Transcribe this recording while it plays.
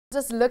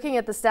Just looking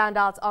at the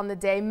standouts on the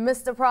day,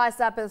 Mr. Price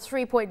up at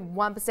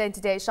 3.1%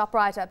 today,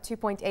 ShopRite up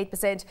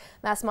 2.8%,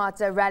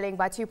 Massmart rallying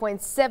by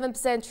 2.7%,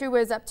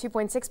 Truworths up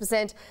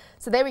 2.6%.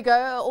 So there we go,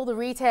 all the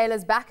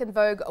retailers back in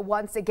vogue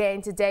once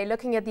again today.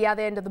 Looking at the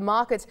other end of the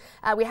market,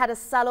 we had a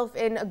sell-off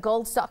in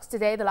gold stocks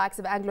today, the likes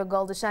of Anglo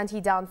Gold Ashanti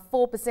down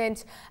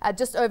 4%,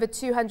 just over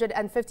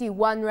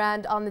 251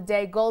 Rand on the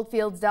day.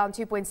 Goldfields down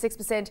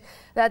 2.6%.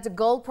 That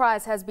gold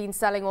price has been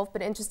selling off,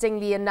 but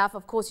interestingly enough,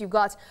 of course, you've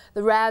got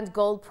the Rand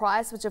gold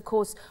price, which of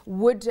course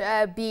would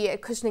be a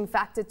cushioning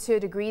factor to a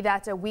degree,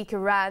 that a weaker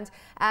Rand.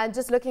 And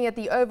just looking at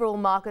the overall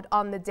market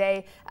on the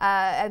day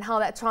and how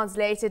that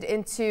translated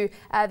into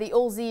the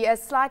Aussie,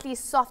 slightly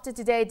softer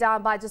today,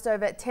 down by just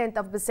over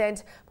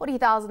 0.1%,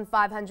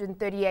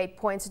 40,538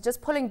 points.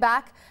 Just pulling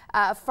back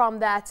from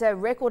that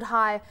record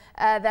high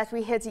that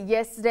we hit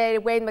yesterday.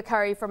 Wayne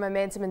McCurrie from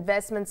Momentum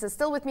Investments is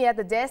still with me at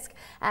the desk,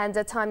 and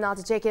time now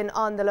to check in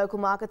on the local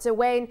market. So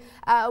Wayne,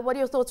 what are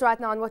your thoughts right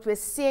now on what we're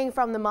seeing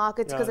from the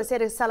market? Because I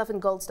said a sell-off in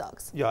gold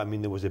stocks. Yeah, I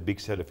mean, there was a big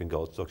sell-off in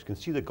gold stocks. You can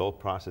see the gold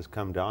price has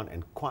come down,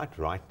 and quite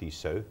rightly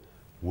so.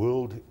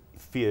 World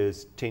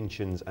fears,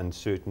 tensions,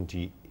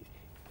 uncertainty,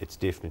 it's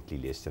definitely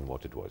less than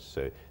what it was.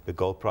 So the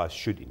gold price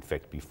should in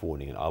fact be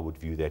falling, and I would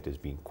view that as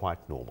being quite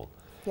normal.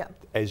 Yeah.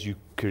 As you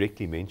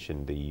correctly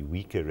mentioned, the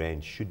weaker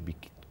Rand should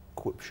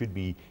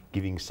be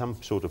giving some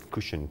sort of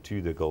cushion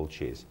to the gold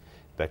shares,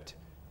 but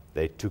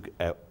they took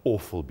an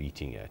awful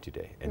beating here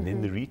today. And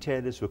then the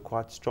retailers were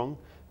quite strong.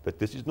 But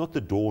this is not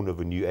the dawn of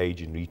a new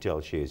age in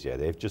retail shares here.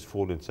 They've just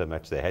fallen so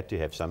much they had to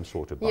have some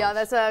sort of bounce. Yeah,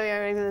 that's what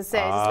I was going to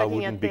say. I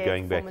wouldn't be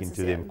going back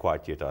into them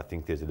quite yet. I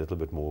think there's a little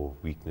bit more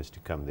weakness to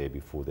come there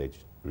before they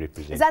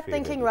represent. Is that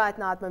thinking right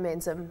now at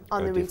Momentum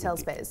on the retail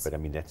space? But I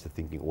mean, that's the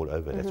thinking all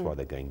over. That's why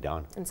they're going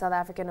down. In South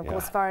Africa, and of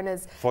course,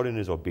 foreigners.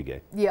 Foreigners are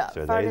bigger. Yeah,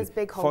 so foreigners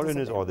big holders.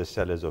 Foreigners are the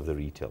sellers of the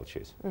retail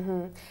shares.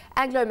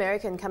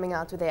 Anglo-American coming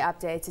out with their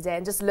update today,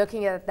 and just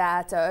looking at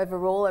that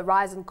overall, a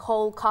rise in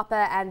coal, copper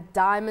and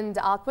diamond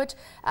output.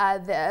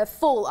 The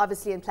fall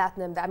obviously in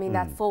platinum, I mean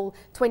that fall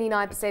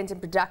 29% in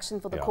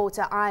production for the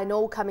quarter. Iron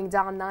ore coming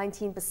down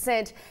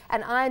 19%,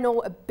 and iron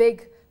ore a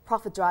big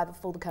profit driver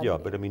for the company. Yeah,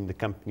 but I mean the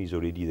company's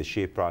already, the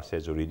share price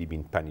has already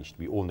been punished.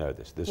 We all know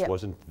this. This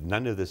wasn't,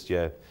 none of this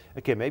year,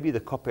 okay, maybe the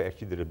copper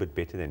actually did a bit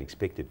better than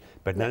expected,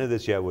 but none of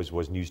this year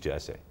was news to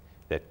us,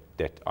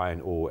 that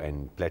iron ore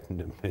and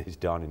platinum is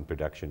down in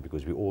production,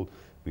 because we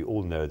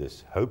all know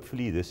this.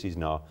 Hopefully this is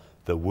now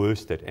the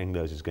worst that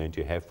Anglo's is going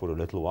to have for a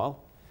little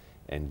while.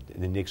 And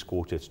in the next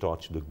quarter, it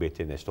starts to look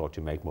better, and they start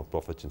to make more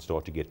profits and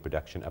start to get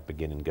production up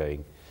again and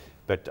going.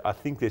 But I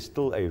think there's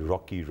still a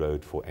rocky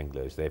road for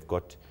Anglo's. They've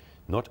got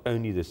not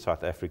only the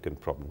South African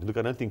problem. Look,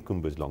 I don't think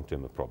Kumba is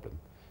long-term a problem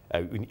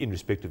in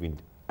respect of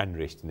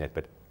unrest in that,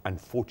 but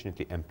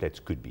unfortunately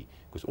Amplats could be,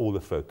 because all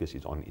the focus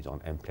is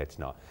on Amplats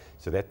now.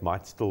 So that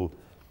might still,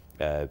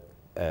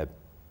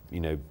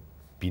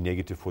 be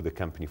negative for the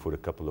company for a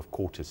couple of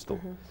quarters still.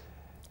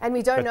 And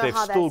we don't know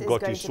how that is going to play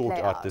out. But they've still got to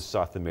sort out the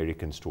South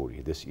American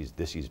story. This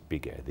is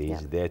bigger.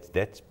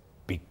 That's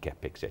big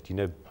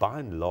capex. By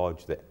and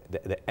large, the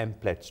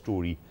Amplat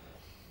story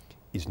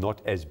is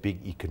not as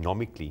big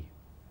economically,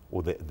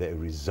 or the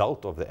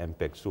result of the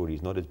Amplat story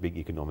is not as big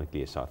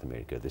economically as South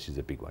America. This is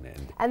a big one.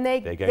 And they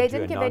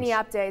didn't give any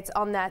updates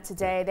on that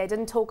today. They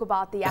didn't talk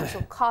about the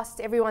actual cost.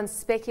 Everyone's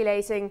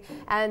speculating,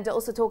 and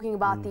also talking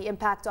about the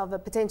impact of a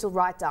potential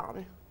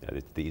write-down. No,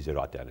 there is a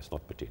write-down. It's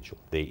not potential.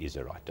 There is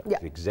a write-down. Yeah.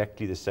 It's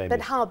exactly the same. But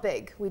how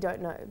big? We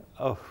don't know.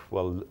 Oh,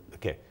 well,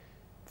 okay.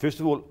 First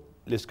of all,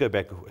 let's go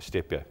back a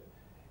step here.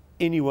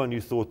 Anyone who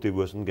thought there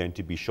wasn't going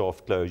to be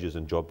shaft closures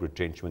and job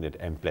retrenchment at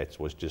Amplats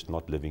was just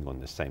not living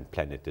on the same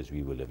planet as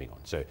we were living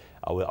on. So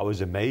I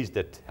was amazed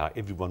at how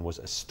everyone was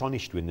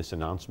astonished when this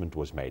announcement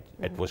was made.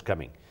 It was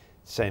coming.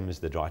 Same as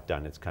the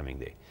write-down that's coming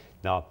there.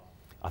 Now,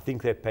 I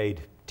think they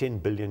paid 10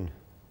 billion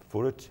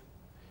for it.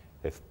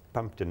 They've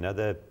pumped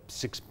another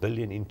 6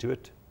 billion into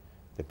it.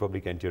 They're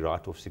probably going to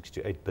write off $6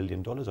 to $8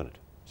 billion on it.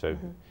 So,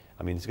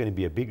 I mean, it's going to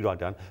be a big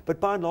write-down. But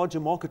by and large, the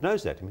market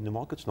knows that. I mean, the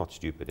market's not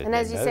stupid. And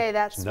as you say,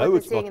 that's what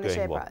we're seeing in the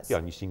share price. Yeah,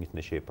 and you're seeing it in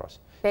the share price.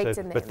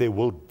 But there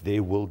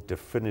will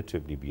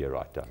definitively be a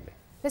write-down there.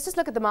 Let's just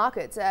look at the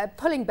markets,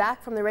 pulling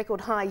back from the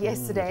record high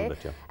yesterday.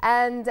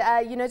 And,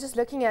 just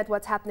looking at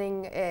what's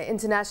happening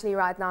internationally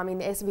right now, I mean,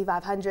 the S&P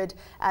 500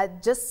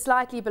 just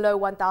slightly below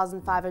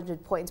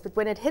 1,500 points. But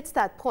when it hits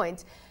that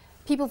point,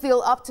 people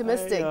feel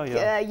optimistic,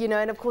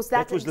 and of course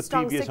that was the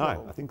previous high.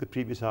 I think the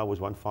previous high was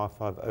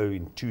 1,550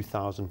 in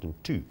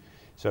 2002.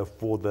 So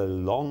for the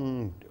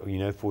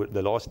for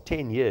the last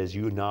 10 years,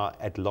 you now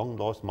at long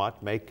last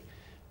might make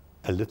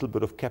a little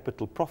bit of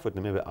capital profit.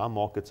 Remember, our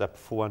market's up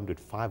 400,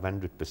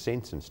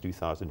 500% since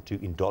 2002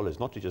 in dollars,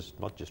 not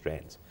just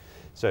rands.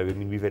 So I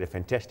mean, we've had a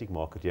fantastic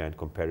market here in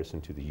comparison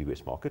to the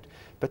US market,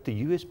 but the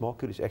US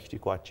market is actually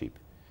quite cheap.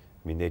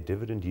 I mean, their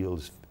dividend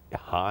yields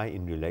high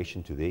in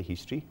relation to their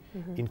history.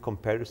 In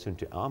comparison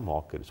to our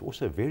market, it's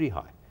also very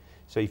high.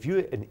 So if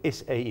you're an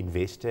SA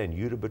investor and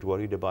you're a bit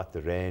worried about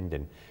the rand,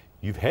 and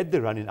you've had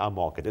the run in our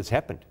market, it's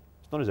happened.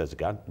 It's not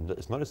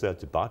as though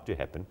it's about to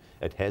happen.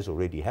 It has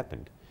already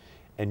happened.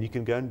 and you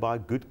can go and buy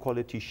good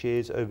quality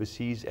shares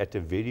overseas at a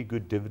very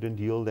good dividend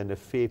yield and a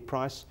fair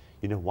price,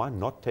 you know, why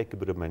not take a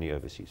bit of money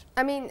overseas?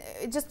 I mean,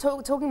 just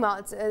talking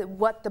about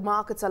what the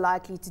markets are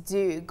likely to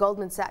do,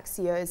 Goldman Sachs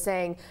CEO is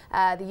saying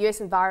the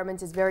US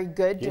environment is very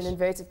good, Yes. in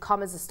inverted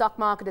commas. The stock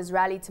market has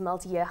rallied to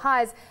multi-year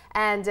highs,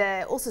 and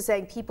also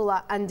saying people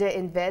are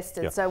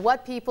under-invested. Yeah. So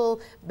what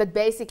people, but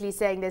basically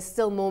saying there's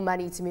still more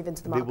money to move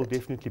into the market. There will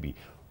definitely be.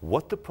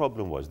 What the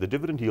problem was, the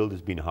dividend yield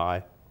has been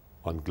high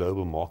on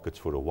global markets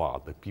for a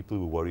while, but people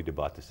were worried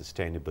about the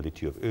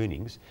sustainability of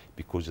earnings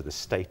because of the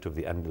state of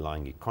the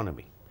underlying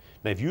economy.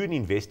 Now, if you're an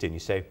investor and you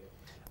say,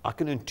 I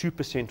can earn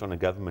 2% on a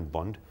government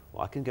bond,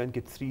 or I can go and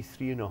get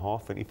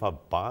 3.5%, and if I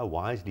buy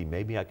wisely,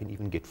 maybe I can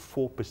even get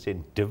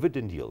 4%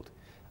 dividend yield.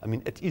 I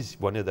mean, it is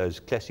one of those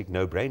classic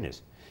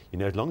no-brainers. You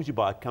know, as long as you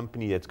buy a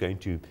company that's going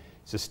to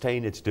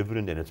sustain its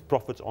dividend and its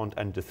profits aren't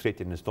under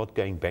threat and it's not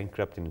going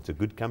bankrupt and it's a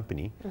good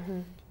company,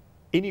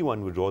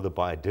 anyone would rather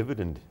buy a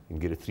dividend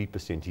and get a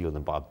 3% yield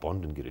than buy a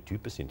bond and get a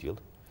 2%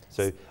 yield.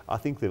 So I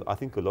think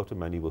a lot of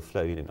money will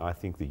flow in, and I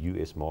think the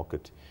US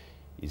market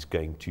is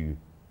going to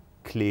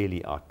clearly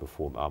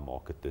outperform our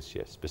market this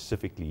year,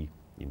 specifically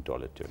in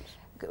dollar terms.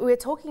 We were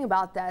talking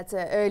about that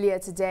earlier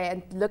today,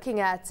 and looking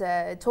at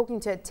talking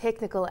to a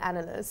technical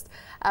analyst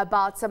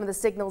about some of the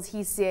signals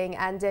he's seeing,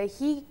 and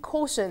he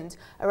cautioned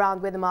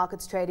around where the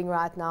market's trading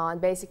right now,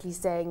 and basically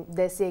saying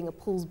they're seeing a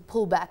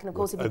pullback, and of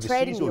course if you're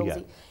trading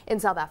yields in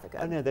South Africa.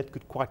 I know that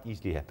could quite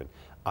easily happen.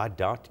 I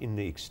doubt in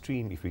the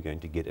extreme if we're going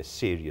to get a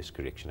serious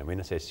correction. And when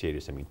I say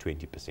serious, I mean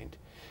 20%.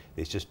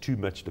 There's just too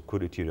much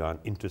liquidity around.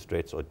 Interest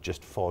rates are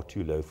just far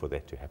too low for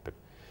that to happen.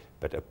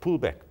 But a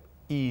pullback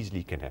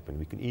easily can happen.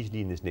 We can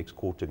easily in this next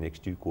quarter,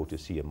 next 2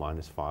 quarters, see a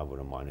 -5 or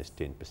a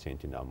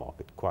 -10% in our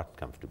market, quite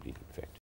comfortably in fact.